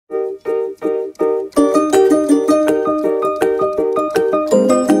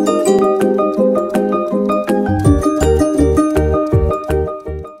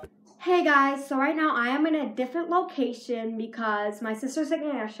location because my sister's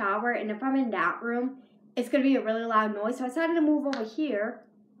taking a shower, and if I'm in that room, it's going to be a really loud noise. So I decided to move over here.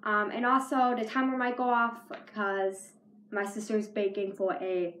 And also, the timer might go off because my sister's baking for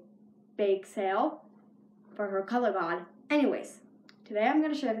a bake sale for her color god. Anyways, today I'm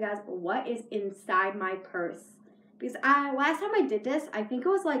going to show you guys what is inside my purse. Because last time I did this, I think it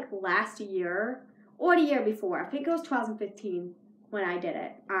was like last year or the year before. I think it was 2015 when I did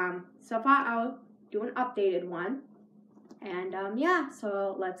it. So I thought I'll do an updated one. And yeah,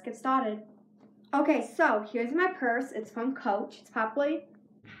 so let's get started. Okay, so here's my purse. It's from Coach. It's probably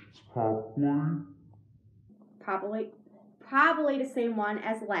the same one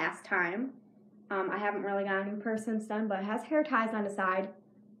as last time. I haven't really got a new purse since then, but it has hair ties on the side.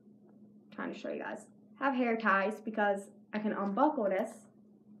 I'm trying to show you guys. I have hair ties because I can unbuckle this.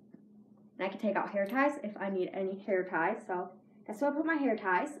 And I can take out hair ties if I need any hair ties. So that's where I put my hair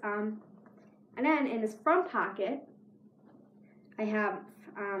ties. And then in this front pocket, I have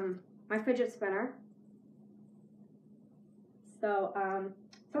my fidget spinner. So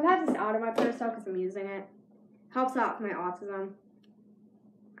sometimes it's out of my purse though because I'm using it. Helps out with my autism.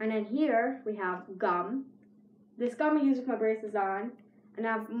 And then here we have gum. This gum I use with my braces on. And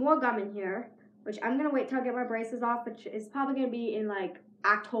I have more gum in here, which I'm going to wait till I get my braces off, which is probably going to be in like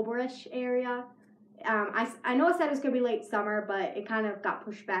October-ish area. I know I said it was going to be late summer, but it kind of got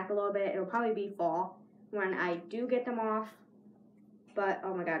pushed back a little bit. It'll probably be fall when I do get them off. But,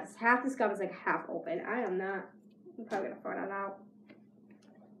 oh my god, half this gum is like half open. I'm probably going to throw that out.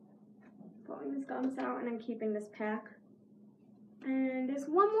 Pulling this gums out and then keeping this pack. And there's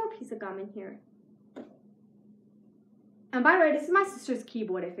one more piece of gum in here. And by the way, this is my sister's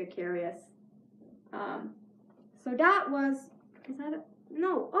keyboard if you're curious. So that was,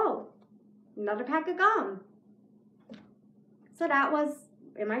 another pack of gum. So that was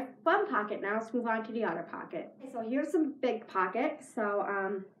in my front pocket. Now let's move on to the other pocket. Okay, so here's some big pockets.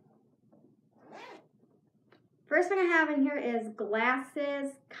 So, first thing I have in here is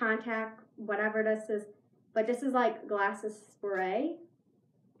glasses, contact, whatever this is. But this is like glasses spray.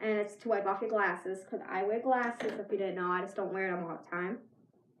 And it's to wipe off your glasses. Because I wear glasses, if you didn't know. I just don't wear them all the time.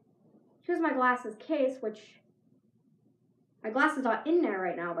 Here's my glasses case, which my glasses are in there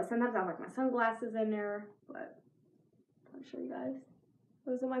right now. But sometimes I have like my sunglasses in there. But I'll show you guys.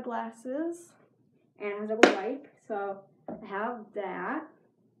 Those are my glasses. And it has a wipe. So I have that.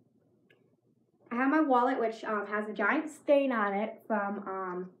 I have my wallet, which has a giant stain on it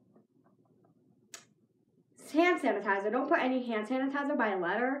from hand sanitizer. Don't put any hand sanitizer by a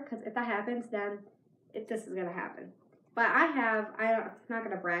letter, because if that happens, then this is going to happen. But I'm not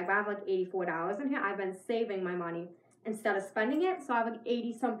going to brag, but I have like $84 in here. I've been saving my money instead of spending it, so I have like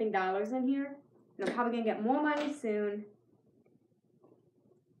 80-something in here. And I'm probably going to get more money soon.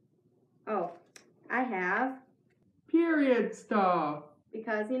 Oh, I have period stuff.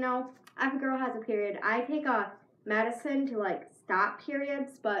 Because, you know, every girl has a period. I take a medicine to like stop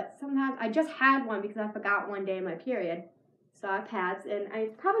periods, but sometimes I just had one because I forgot one day my period. So I have pads, and I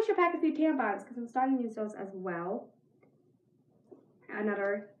probably should pack a few tampons because I'm starting to use those as well.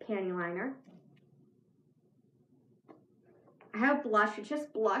 Another panty liner. I have blush. It's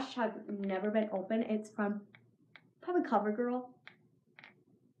just blush. I've never been open. It's from probably CoverGirl.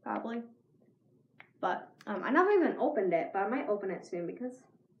 Probably. But I never even opened it, but I might open it soon because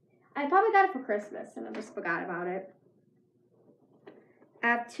I probably got it for Christmas and I just forgot about it. I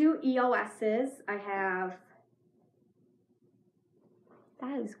have 2 EOS's. I have,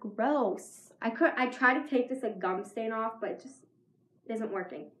 that is gross. I tried to take this like gum stain off, but it just isn't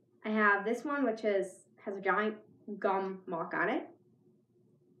working. I have this one, which has a giant gum mark on it.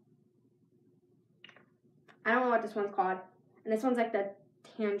 I don't know what this one's called. And this one's like the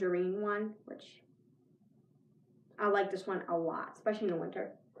tangerine one, which I like this one a lot, especially in the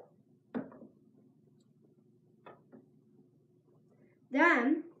winter.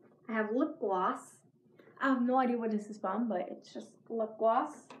 Then I have lip gloss. I have no idea what this is from, but it's just lip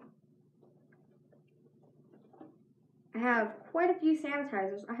gloss. I have quite a few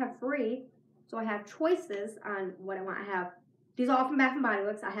sanitizers. I have 3, so I have choices on what I want. I have, these are all from Bath & Body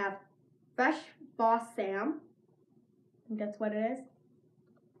Works. I have Fresh Boss Sam. I think that's what it is.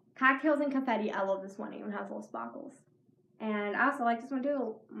 Cocktails and Confetti. I love this one. It even has little sparkles. And I also like this one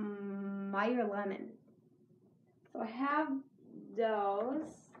too. Meyer Lemon. So I have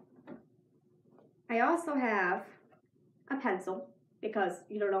those. I also have a pencil because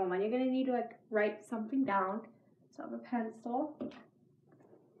you don't know when you're going to need to like write something down. So I have a pencil.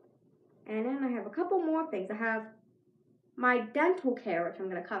 And then I have a couple more things. I have my dental care, which I'm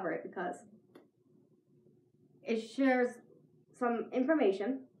going to cover it because it shares some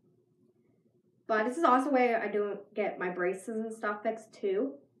information. But this is also where I do get my braces and stuff fixed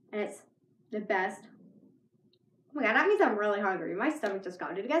too. And it's the best. Oh my god, that means I'm really hungry. My stomach just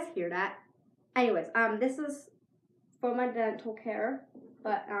got. Did you guys hear that? Anyways, this is for my dental care.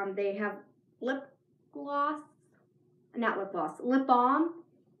 But they have lip gloss. Not lip gloss. Lip balm.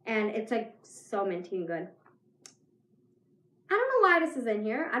 And it's like so minty and good. I don't know why this is in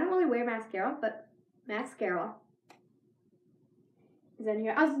here. I don't really wear mascara, but mascara is in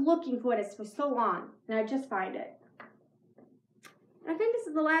here. I was looking for this for so long, and I just find it. I think this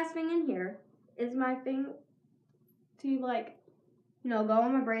is the last thing in here. Is my thing to, like, you know, go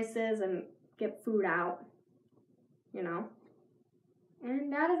on my braces and get food out, you know.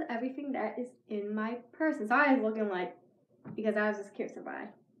 And that is everything that is in my purse. And sorry I was looking like, because I was just curious if I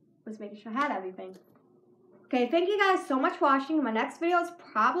was making sure I had everything. Okay, thank you guys so much for watching. My next video is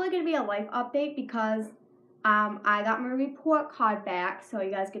probably going to be a life update because I got my report card back, so you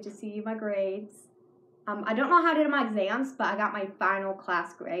guys get to see my grades. I don't know how I did in my exams, but I got my final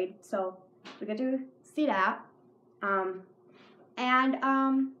class grade, so we get to see that. I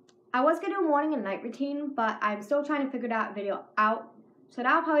was going to do a morning and night routine, but I'm still trying to figure that video out. So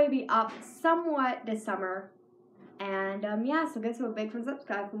that'll probably be up somewhat this summer. And yeah, so give us a big thumbs up,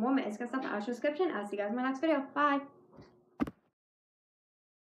 subscribe for more Instagram stuff in the description. I'll see you guys in my next video. Bye!